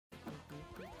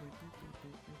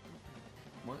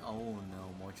More, oh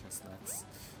no, more chestnuts.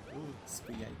 Ooh,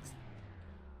 sweet yikes.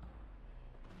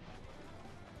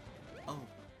 Oh.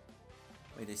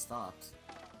 Wait, they stopped.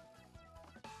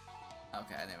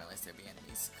 Okay, I didn't realize there'd be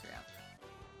enemies. Crap.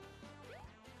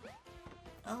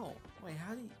 Oh, wait,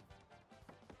 how do you...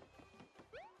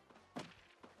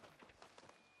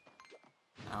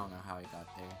 I don't know how I got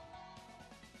there.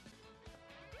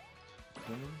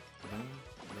 Boom, boom,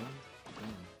 boom,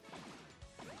 boom.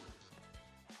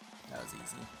 That was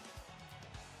easy.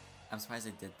 I'm surprised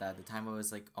I did that. The timer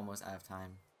was like almost out of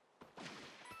time.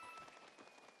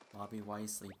 Bobby, why are you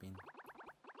sleeping?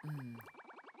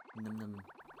 Num num.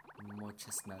 More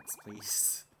chestnuts,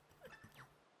 please.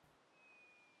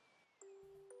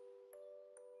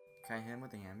 Can I hit him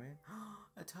with a hammer?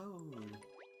 A toad!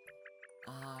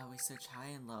 Ah, we search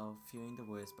high and low, fearing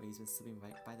the worst, but he's been sleeping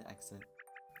right by the exit.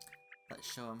 Let's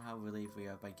show him how relieved we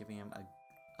are by giving him a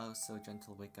oh so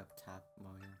gentle wake up tap,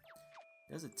 Mario.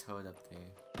 There's a toad up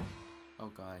there. Oh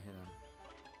god, I hit him.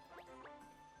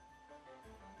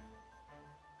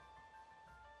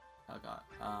 Oh god.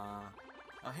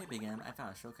 Oh hey Big M, I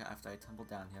found a shortcut after I tumbled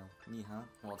downhill. Neat, huh?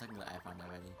 Well, technically I found it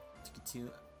already. Took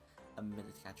you a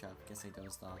minute to catch up. Guess I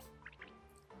dozed off.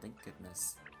 Thank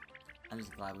goodness. I'm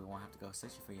just glad we won't have to go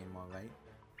searching for you anymore, right?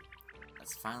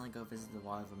 Let's finally go visit the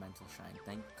Vellumental shrine.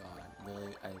 Thank god.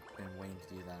 Literally, I've been waiting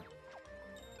to do that.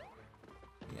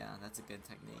 Yeah, that's a good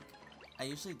technique. I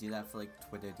usually do that for like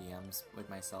Twitter DMs with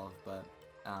myself, but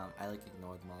I like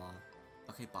ignore them a lot.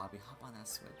 Okay, Bobby, hop on that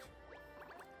switch.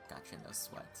 Gotcha, no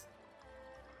sweat.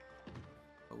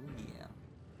 Oh yeah.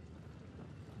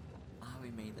 Ah,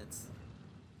 we made it.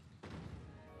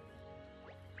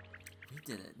 We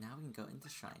did it. Now we can go into the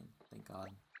shrine. Thank god.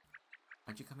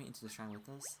 Aren't you coming into the shrine with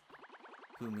us?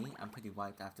 Who, me? I'm pretty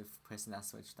wiped after pressing that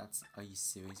switch. Are you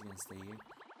serious? You're gonna stay here?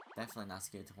 Definitely not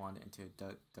scared to wander into a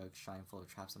dark shrine full of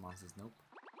traps and monsters. Nope.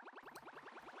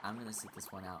 I'm gonna sit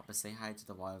this one out, but say hi to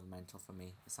the Vellumental for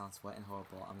me. It sounds wet and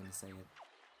horrible. I'm gonna say it.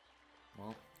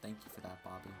 Well, thank you for that,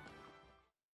 Bobby.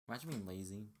 Imagine being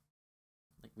lazy.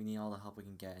 Like, we need all the help we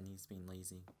can get, and he's being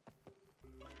lazy.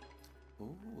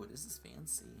 Ooh, this is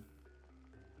fancy.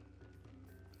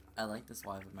 I like this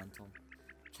Vellumental.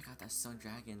 Check out that stone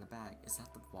dragon in the back. Is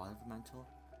that the Vellumental?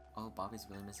 Oh, Bobby's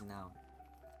really missing out.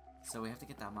 So we have to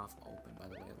get that mouth open by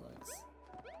the way it looks.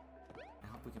 I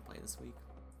hope we can play this week.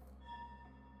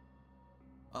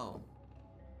 Oh.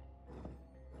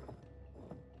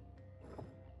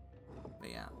 But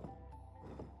yeah.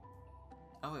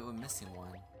 Oh wait, we're missing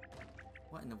one.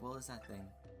 What in the world is that thing?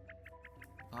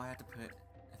 Oh, I have to put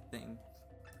a thing.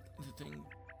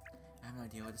 I have no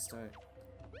idea where to start.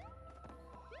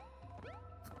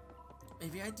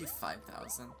 Maybe I do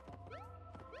 5,000.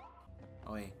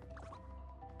 Oh wait.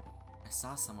 I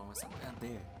saw someone with something out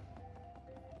there.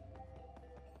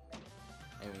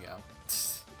 There we go.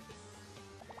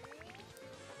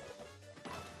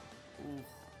 Ooh.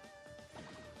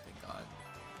 Thank god.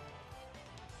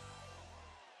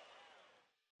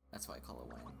 That's why I call it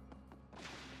win.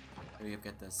 Hurry up,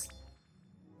 get this.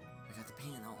 We got the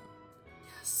panel.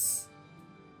 Yes.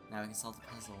 Now we can solve the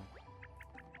puzzle.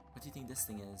 What do you think this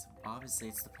thing is? Obviously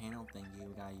it's the panel thing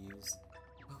you gotta use.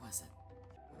 What was it?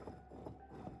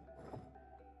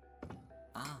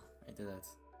 Ah, I did it.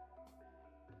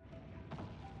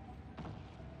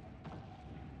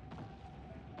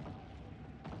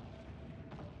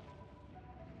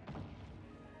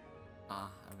 Ah,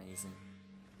 amazing.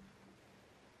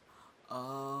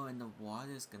 Oh, and the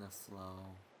water's gonna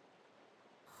flow.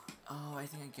 Oh, I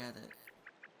think I get it.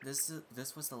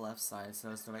 This was the left side, so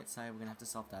it's the right side. We're gonna have to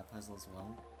solve that puzzle as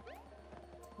well.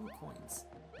 Ooh, coins.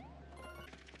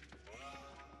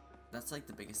 That's like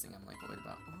the biggest thing I'm like worried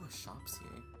about. Ooh, a shop's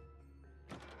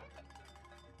here.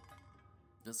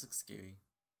 This looks scary.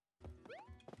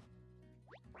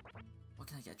 What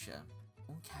can I get you?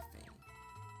 Un cafe.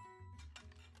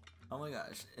 Oh my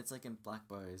gosh, it's like in Black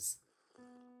Bars.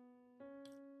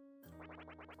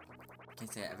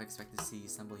 Can't say I ever expected to see you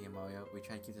stumble here, Mario. We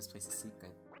try to keep this place a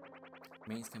secret.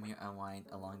 Maidens come here unwind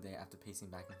a long day after pacing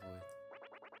back and forth.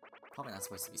 Probably not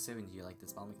supposed to be serving to you like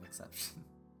this, but I'll make an exception.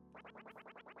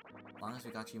 As long as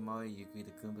we got you, Mario, you agree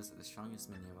the Goombas are the strongest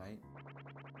minion, right?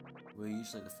 We're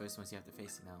usually the first ones you have to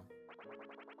face, you know.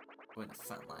 We're in the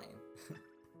front line.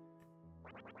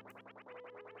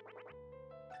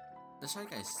 The Shy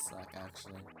Guys suck,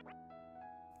 actually.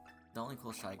 The only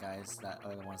cool Shy Guys that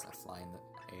are the ones that fly in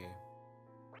the air.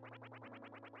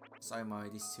 Sorry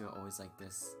Mario, these two are always like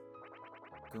this.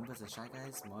 Goombas are Shy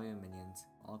Guys, Mario minions.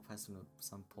 All pressed from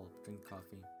some pulp, drink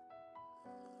coffee.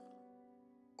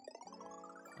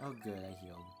 Oh good, I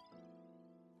healed.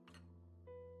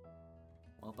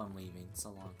 Well, hope I'm leaving. So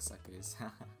long, suckers.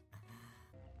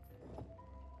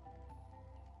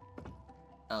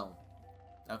 Oh.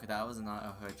 Okay, that was not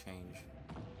a her change.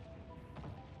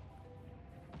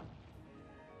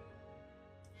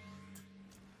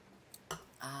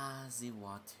 Ah, the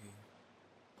water.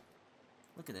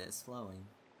 Look at it, it's flowing.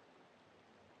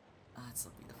 Ah, it's so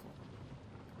beautiful.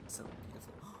 So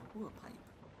beautiful. Ooh, a pipe.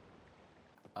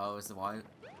 Oh, is the water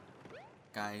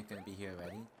guy gonna be here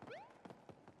already?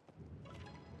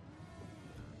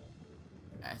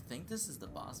 I think this is the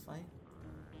boss fight.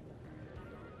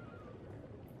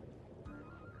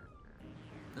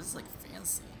 This is like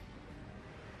fancy.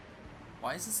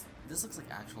 Why is this? This looks like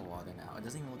actual water now. It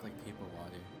doesn't even look like paper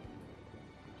water.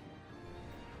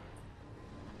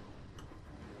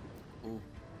 Ooh.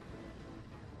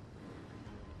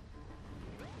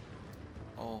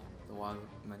 Oh, the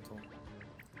Vellumental.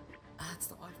 Ah, it's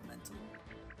the Vellumental.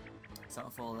 So I'll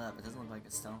follow that, but it doesn't look like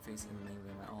a stone face in the main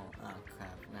room at all. Ah,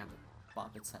 crap. I'm gonna have to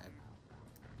bop its head.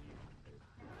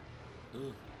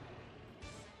 Ooh.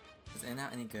 Is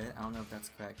In-N-Out any good? I don't know if that's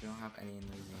correct. We don't have any in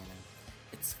Louisiana.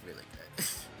 It's really good.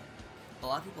 A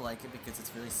lot of people like it because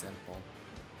it's really simple.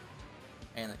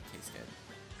 And it tastes good.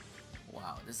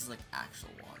 Wow, this is like actual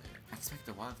water. I expect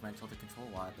the Vellumental to control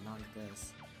water, but not like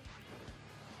this.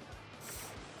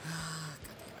 God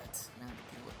damn it. I'm gonna have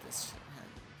to deal with this shit.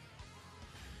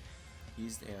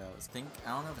 Used arrows. I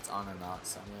don't know if it's on or not,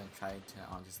 so I'm gonna try to turn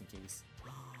it on just in case.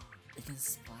 It can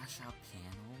splash out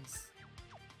panels?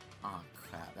 Oh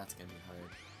crap, that's gonna be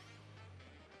hard.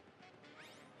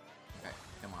 Okay,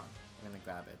 come on. We're gonna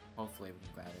grab it. Hopefully we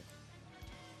can grab it.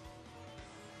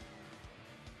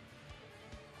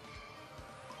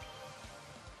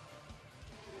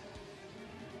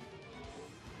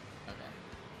 Okay.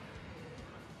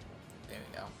 There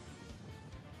we go.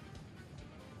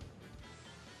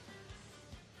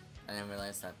 I didn't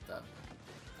realize that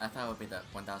I thought it would be the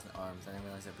 1000 arms. I didn't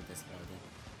realize it would be this ability.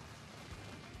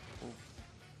 Ooh.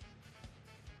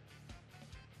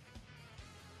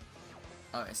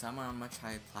 Okay, so I'm on a much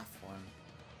higher platform.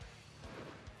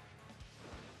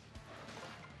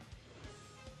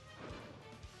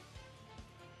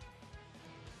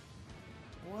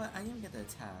 What? I didn't even get the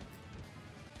attack.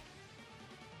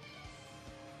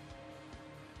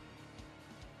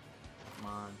 Come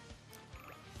on.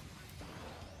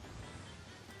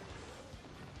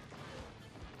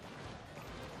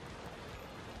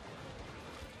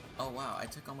 Oh wow, I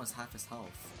took almost half his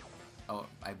health. Oh,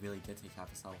 I really did take half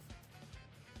his health.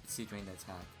 Let's see, drain the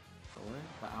attack. Sure,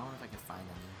 but I don't know if I can find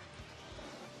any.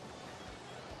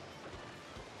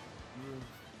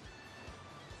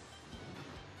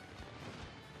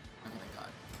 Oh my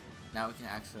god. Now we can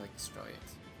actually like destroy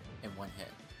it in one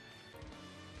hit.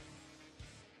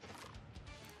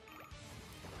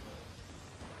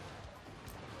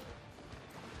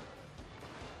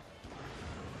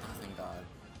 Oh thank god.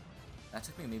 That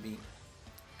took me maybe...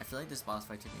 I feel like this boss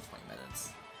fight took me 20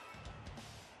 minutes.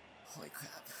 Holy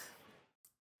crap.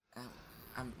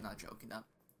 I'm not joking,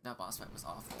 that boss fight was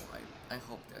awful. I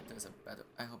hope that there's a better...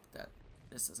 I hope that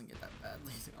this doesn't get that bad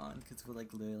later on, because we're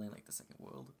like literally in like the second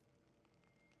world.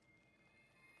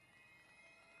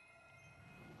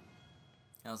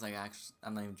 I was like, actually,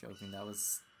 I'm not even joking, that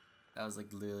was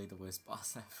like literally the worst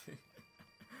boss ever.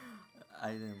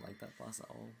 I didn't like that boss at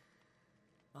all.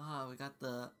 Ah, we got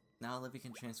the... Now Olivia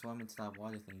can transform into that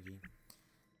water thingy.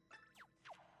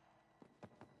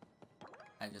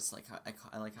 I just like how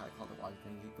I like how I call the water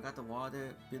thingy. We got the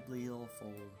water biblial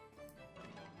fold.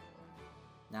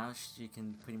 Now she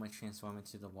can pretty much transform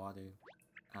into the water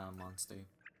monster.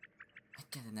 I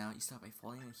get it now. You start by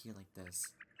falling in here like this.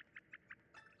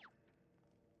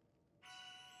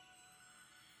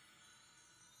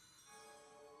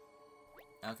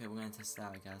 Okay, we're gonna test it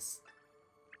out, I guess.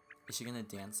 Is she gonna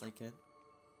dance like it?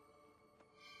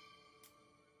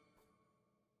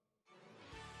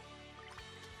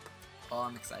 Oh,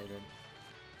 I'm excited.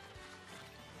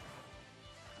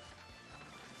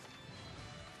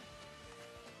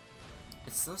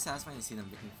 It's so satisfying to see them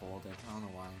getting folded. I don't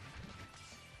know why.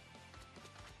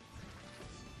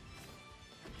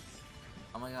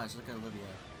 Oh my gosh, look at Olivia.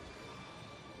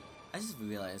 I just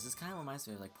realized this kind of reminds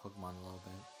me of like Pokemon a little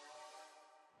bit.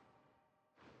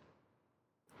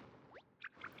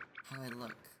 How do I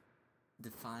look?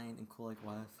 Defined and cool like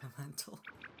Vellumental.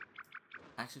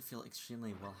 I actually feel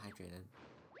extremely well hydrated.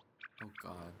 Oh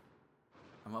god.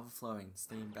 I'm overflowing,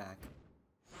 staying back.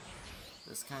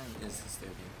 This kind of is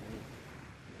disturbing.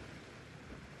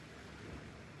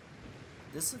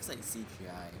 This looks like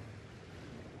CGI.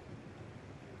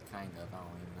 Kind of, I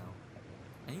don't even know.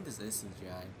 I think this is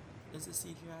CGI. Is it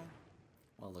CGI?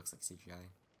 Well, it looks like CGI.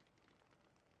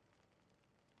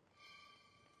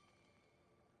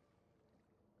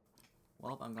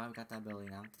 Well, I'm glad we got that ability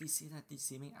now. Did you see that? Did you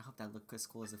see me? I hope that looked as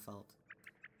cool as it felt.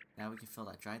 Now we can fill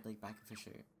that dried lake back in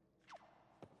Fisher.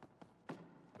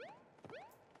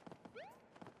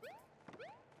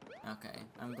 Okay,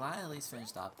 I'm glad I at least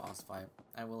finished that boss fight.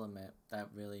 I will admit, that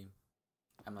really,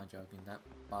 I'm not joking, that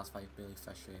boss fight really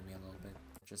frustrated me a little bit.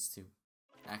 Just to,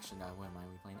 actually no, I wouldn't mind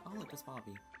replaying. Oh look, it's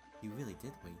Bobby. You really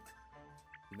did wait.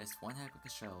 You missed one heck of the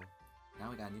show. Now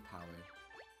we got a new power.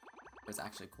 It was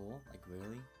actually cool, like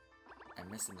really? I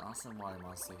missed an awesome water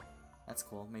monster. That's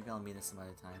cool, maybe I'll meet it some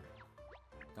other time.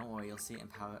 Don't worry, you'll see it in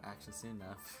power action soon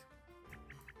enough.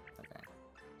 Okay.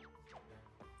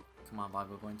 Come on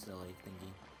Bobby, we're going to the lake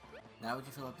thingy. Now we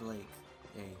can fill up the lake.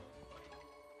 Yay.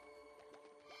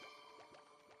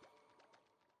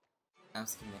 I'm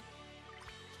skipping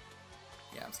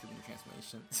it. Yeah, I'm skipping the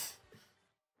transformation.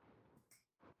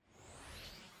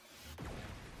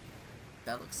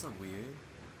 That looks so weird.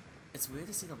 It's weird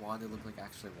to see the water look like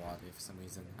actually water for some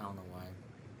reason. I don't know why.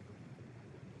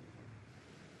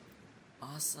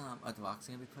 Awesome! Are the rocks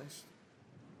gonna be pushed?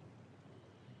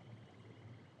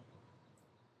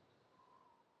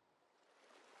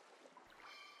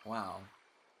 Wow.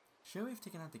 Sure, we've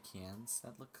taken out the cans.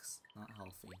 That looks not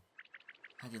healthy.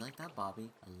 How do you like that, Bobby?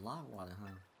 A lot of water,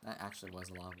 huh? That actually was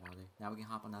a lot of water. Now we can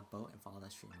hop on that boat and follow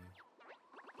that streamer.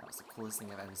 That was the coolest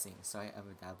thing I've ever seen. Sorry I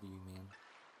ever doubted you, man.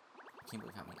 I can't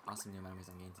believe how many awesome new memories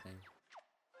I'm getting today.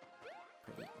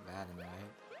 Pretty rad, am I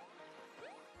right?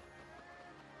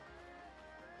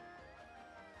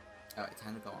 Alright,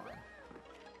 time to go on.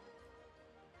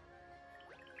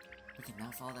 We can now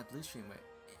follow that blue streamer,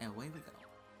 and away we go.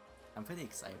 I'm pretty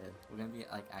excited. We're gonna be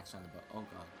like actually on the boat. Oh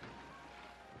god.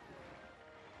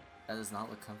 That does not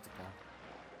look comfortable.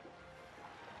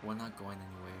 We're not going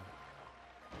anywhere.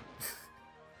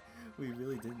 we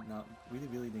really didn't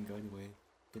go anywhere.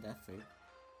 Good effort.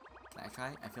 Can I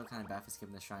try? I feel kind of bad for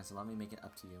skipping the shrine, so let me make it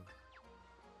up to you.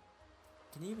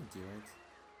 Can you even do it?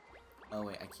 Oh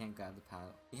wait, I can't grab the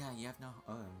paddle. Yeah, you have no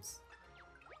arms.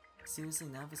 Seriously,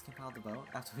 none of us can paddle the boat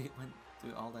after we went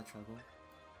through all that trouble?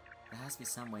 There has to be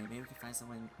some way. Maybe we can find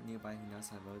someone nearby who knows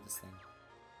how to row this thing.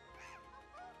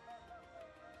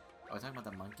 Oh, we're talking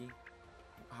about the monkey?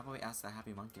 How about we ask that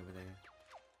happy monkey over there?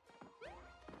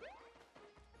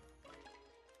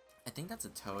 I think that's a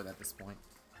toad at this point.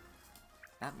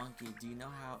 That monkey, do you know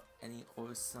how any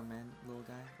awesome little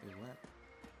guy? Wait, what?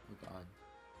 Oh god.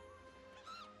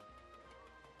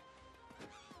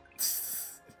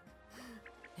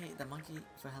 Hey, the monkey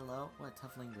for hello? What a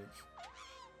tough language.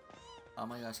 Oh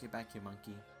my gosh, get back here,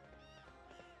 monkey.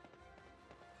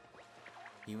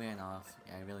 He ran off.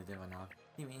 Yeah, I really did run off.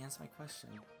 He didn't even answer my question.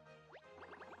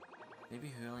 Maybe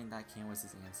hurling that can was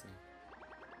his answer.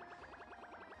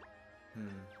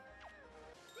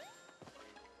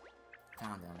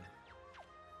 Found him.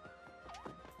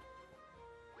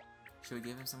 Should we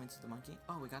give him something to the monkey?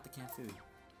 Oh, we got the canned food.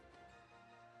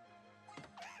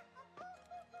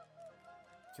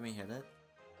 Can we hit it?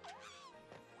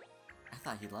 I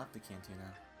thought he loved the canned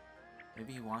tuna.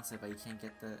 Maybe he wants it, but he can't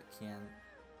get the can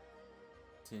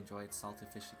to enjoy its salty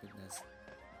fishy goodness.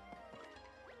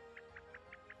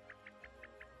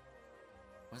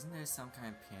 Wasn't there some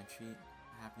kind of pantry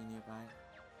happening nearby?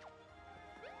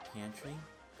 Pantry?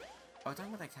 Oh, we're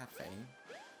talking about that cafe.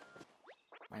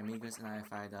 My amigos and I are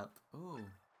fired up. Ooh.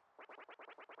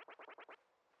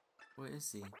 Where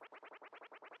is he?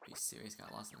 Are you serious?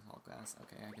 Got lost in the tall grass?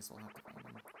 Okay, I guess we'll have to find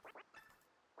him.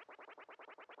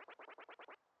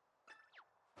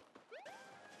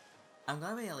 I'm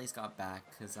glad we at least got back,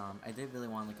 because I did really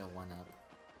want like a 1-up.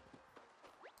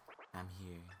 I'm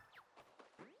here.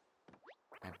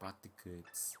 I brought the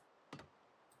goods.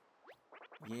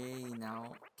 Yay,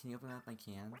 now, can you open up my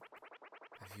can?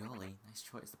 Ravioli, nice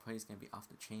choice. The party's gonna be off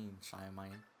the chain, shy of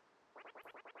mine.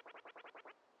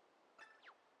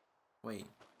 Wait.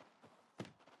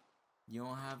 You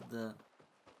don't have the...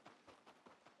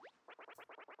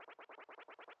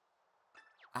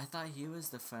 I thought he was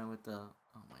the friend with the...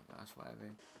 Oh my gosh,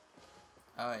 whatever.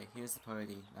 Alright, here's the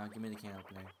party. Now give me the can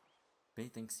opener.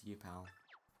 Big thanks to you, pal.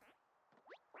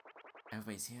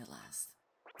 Everybody's here at last.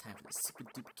 Time for the super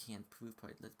duper can proof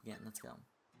party. Let's begin. Let's go.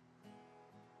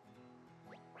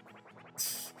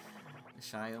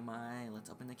 Shy oh my, let's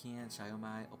open the can. Shy oh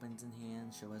my, opens in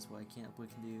hand. Show us what a can opener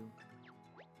can do.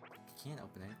 Can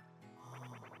open it. Oh,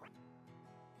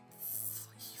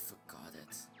 he forgot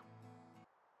it.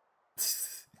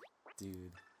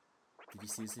 Dude, did you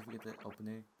seriously forget the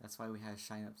opener? That's why we had a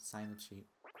sign up sheet.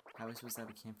 How are we supposed to have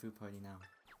a can food party now?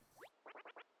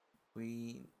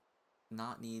 We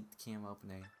not need can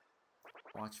opener.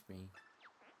 Watch me.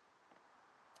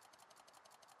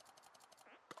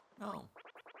 Oh,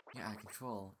 You're out of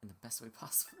control in the best way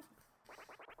possible.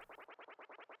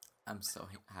 I'm so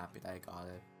happy that I got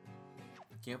it.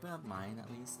 Can you open up mine at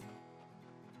least?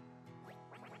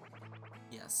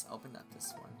 Yes, open up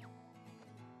this one.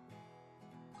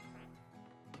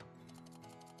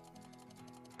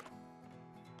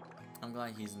 I'm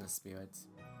glad he's in the spirit.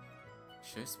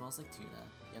 Sure smells like tuna.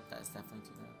 Yep, that is definitely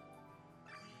tuna.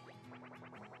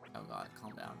 Oh god,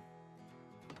 calm down.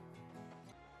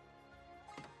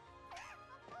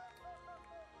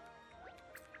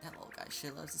 That little guy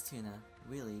sure loves his tuna.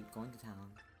 Really, going to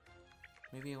town.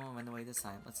 Maybe he won't run away this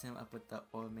time. Let's hit him up with the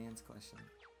old man's question.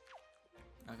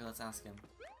 Okay, let's ask him.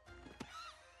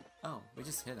 Oh, we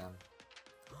just hit him.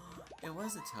 It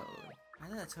was a toad. How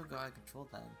did that toad go out of control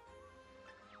then?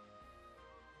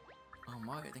 Oh,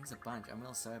 Mario, thanks a bunch. I'm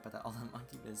real sorry about that all that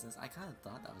monkey business. I kinda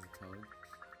thought that was a toad.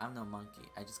 I'm no monkey.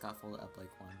 I just got folded up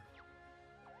like one.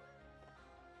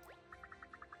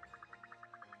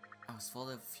 I was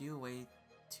folded a few away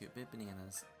to bit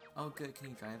bananas. Oh good, can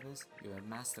you drive us? You're a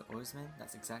master oarsman?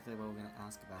 That's exactly what we're gonna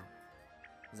ask about.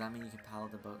 Does that mean you can paddle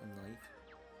the boat in the lake?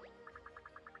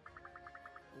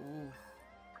 Ooh.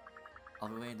 I'll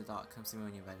be waiting at the dock. Come see me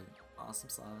when you're ready. Awesome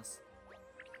sauce.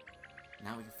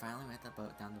 Now we can finally ride that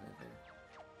boat down the river.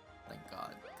 Thank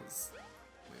God, because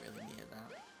we really needed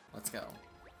that. Let's go.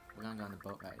 We're gonna go on the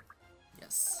boat ride.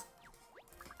 Yes.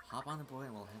 Hop on the board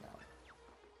and we'll head out.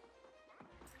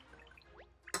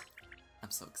 I'm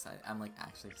so excited. I'm like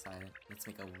actually excited. Let's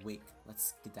make a wake.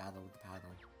 Let's skedaddle with the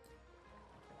paddle.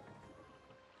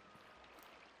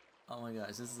 Oh my gosh,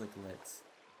 this is like lit.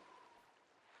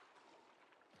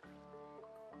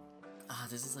 Ah,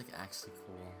 this is like actually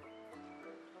cool.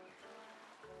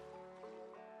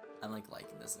 I'm like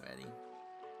liking this already.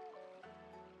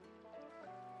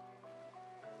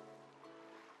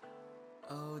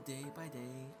 Oh, day by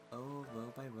day, oh,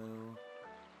 row by row.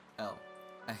 Oh,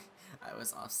 I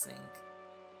was off sync.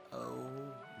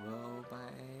 Oh, row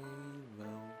by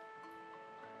row.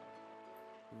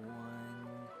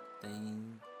 One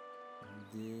thing,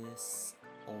 this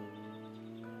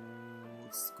old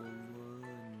school,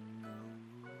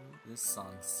 no, this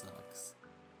song sucks.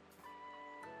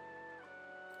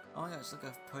 Oh my gosh, look, I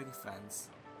have party friends.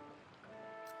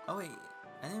 Oh wait,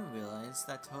 I didn't realize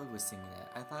that Toad was singing it.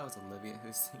 I thought it was Olivia who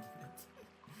was singing it.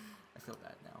 I feel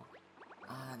bad now.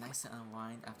 Ah, nice to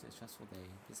unwind after a stressful day.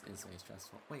 This is very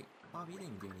stressful. Wait, Bob, you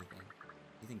didn't do anything.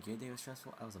 You think your day was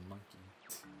stressful? I was a monkey.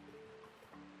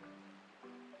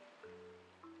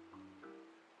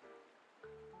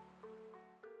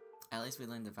 At least we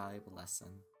learned a valuable lesson.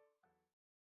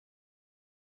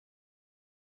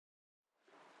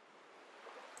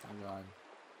 Oh god.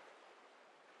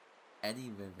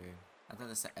 Eddie River. I thought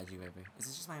it said Edgy River. Is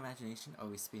this just my imagination or are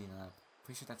we speeding it up?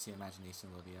 Pretty sure that's your imagination,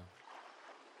 Olivia.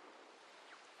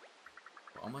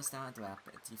 We're almost down at the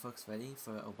rapids. You folks ready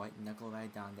for a white knuckle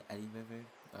ride down the Eddy River?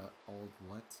 Old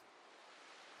what?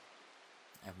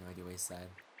 I have no idea what he said.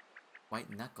 White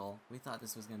knuckle? We thought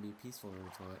this was gonna be a peaceful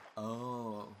resort.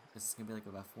 Oh, this is gonna be like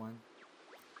a rough one?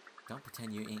 Don't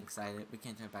pretend you ain't excited. We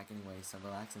can't turn back anyway, so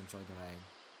relax and enjoy the ride.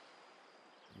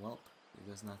 Welp, here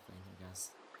goes nothing, I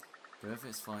guess. The river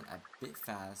is flowing a bit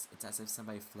fast. It's as if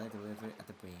somebody fled the river at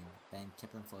the brain, then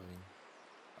kept them floating.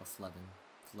 Or flooding.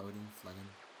 Floating, flooding.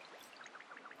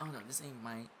 Oh no, this ain't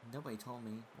my... Nobody told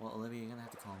me. Well, Olivia, you're gonna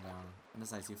have to calm down. And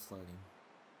besides, you're floating.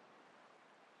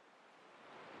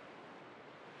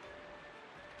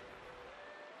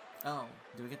 Oh,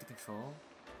 do we get the control?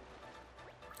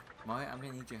 Mario, I'm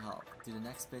gonna need your help. Do the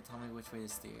next bit tell me which way to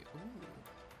steer.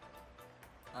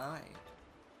 Ooh. Alright.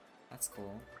 That's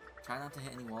cool. Try not to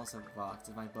hit any walls or rocks.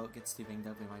 If my boat gets too banged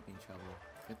up, we might be in trouble.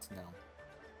 Good to know.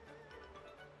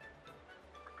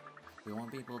 We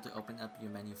won't be able to open up your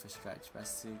menu for stretch.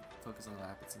 Best to focus on the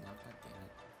rapids now. God damn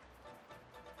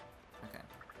it. Okay.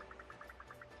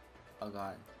 Oh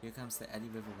god. Here comes the Eddy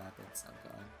River Rapids. Oh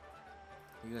god.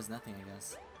 Here goes nothing, I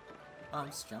guess. Oh, I'm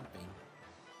just jumping.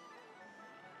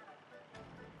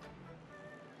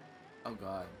 Oh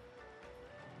god.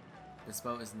 This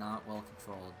boat is not well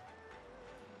controlled.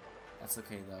 That's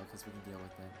okay though, because we can deal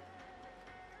with it.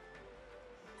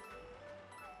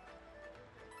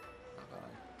 Oh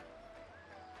god.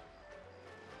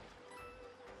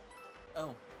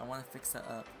 Oh, I want to fix that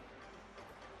up.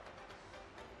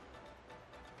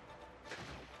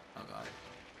 Oh god.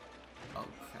 Oh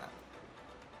crap.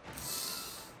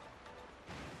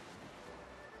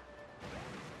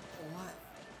 What?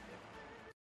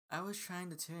 I was trying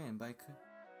to turn, but I could...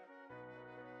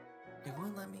 It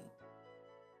wouldn't let me...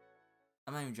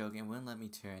 I'm not even joking, it wouldn't let me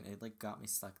turn. It like got me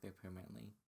stuck there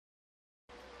permanently.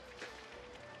 Oh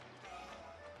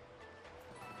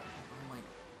my...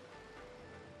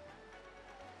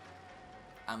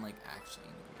 I'm like actually in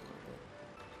it a little bit.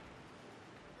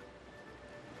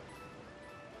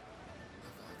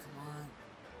 Oh god, come on.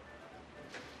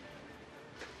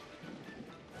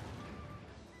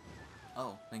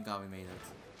 Oh, thank god we made it.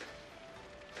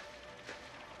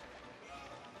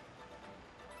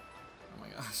 Oh my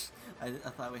gosh. I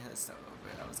thought we had to start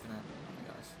over. I was gonna... Oh my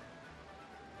gosh.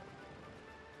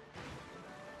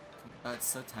 Oh, it's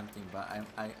so tempting, but I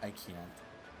can't.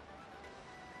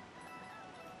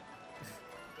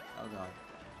 Oh god.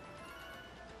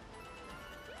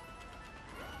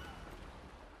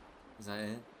 Is that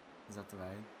it? Is that the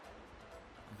ride?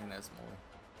 I think there's more.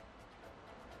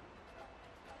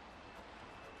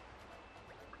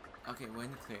 Okay, we're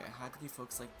in the clear. How did you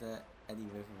folks like the Eddie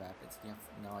River Rapids? Yeah,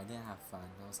 no, I didn't have fun.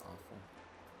 That was awful.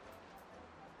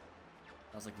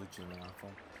 That was like legitimately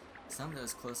awful. Some of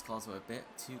those close calls were a bit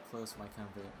too close for my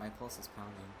comfort. My pulse was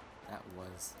pounding. That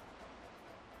was.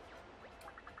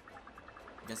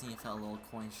 I'm guessing you felt a little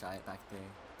coin shy back there.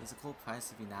 There's a cool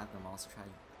prize if you nab them. Also try. I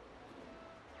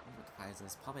wonder what the prize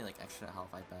is. Probably like extra health,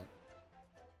 I bet.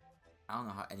 I don't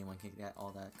know how anyone can get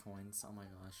all that coins. Oh my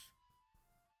gosh.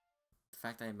 The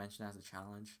fact that I mentioned it as a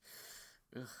challenge.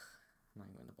 Ugh. I'm not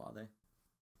even going to bother.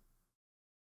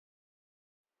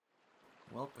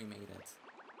 Well, we made it.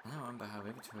 I don't remember how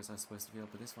river tours are supposed to feel,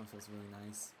 but this one feels really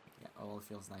nice. Yeah, oh, it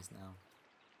feels nice now.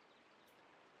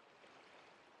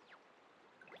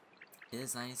 It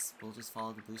is nice. We'll just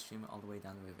follow the blue stream all the way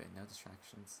down the river. No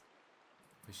distractions.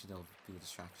 Pretty sure there'll be a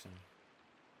distraction.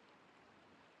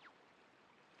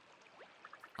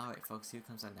 Alright folks, here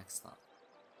comes our next stop.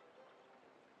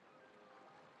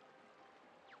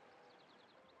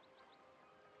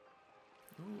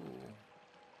 Ooh,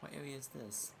 what area is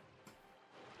this?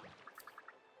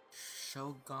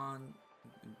 Shogun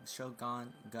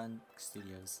Gun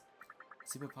Studios.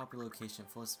 Super popular location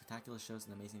full of spectacular shows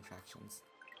and amazing attractions.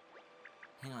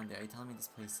 Hang on there, are you telling me this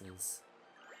place is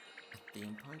a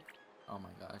theme park? Oh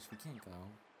my gosh, we can't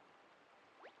go.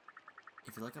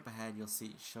 If you look up ahead, you'll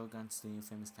see Shogun Studio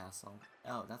Famous Castle.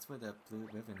 Oh, that's where the blue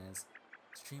ribbon is.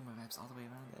 Streamer wraps all the way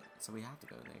around it, so we have to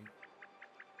go there.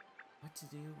 What to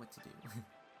do? What to do?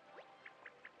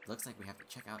 Looks like we have to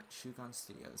check out Shogun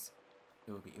Studios.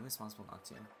 It would be irresponsible not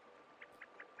to.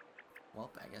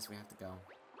 Well, I guess we have to go.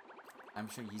 I'm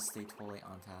sure you stay totally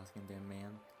on task in there,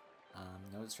 man.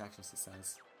 No distractions, it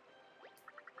says.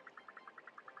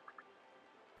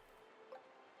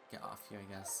 Get off here,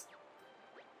 I guess.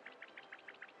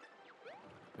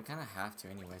 We kinda have to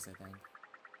anyways, I think.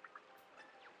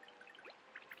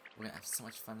 We're gonna have so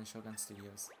much fun in Shogun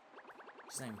Studios.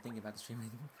 She's not even thinking about the stream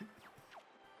anymore.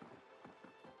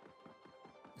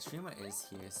 The streamer is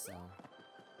here, so...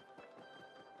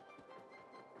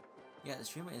 Yeah, the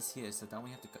streamer is here, so don't we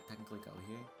have to technically go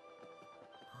here?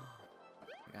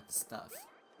 We got the stuff.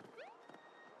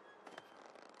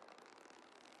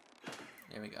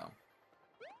 There we go.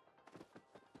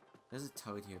 There's a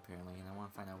toad here apparently, and I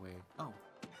want to find out where... Oh!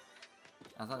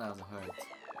 I thought that was a herd.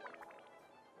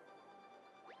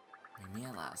 Bring me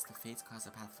at last. The fates cross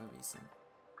a path for a reason.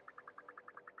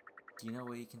 Do you know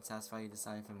where you can satisfy your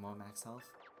desire for more max health?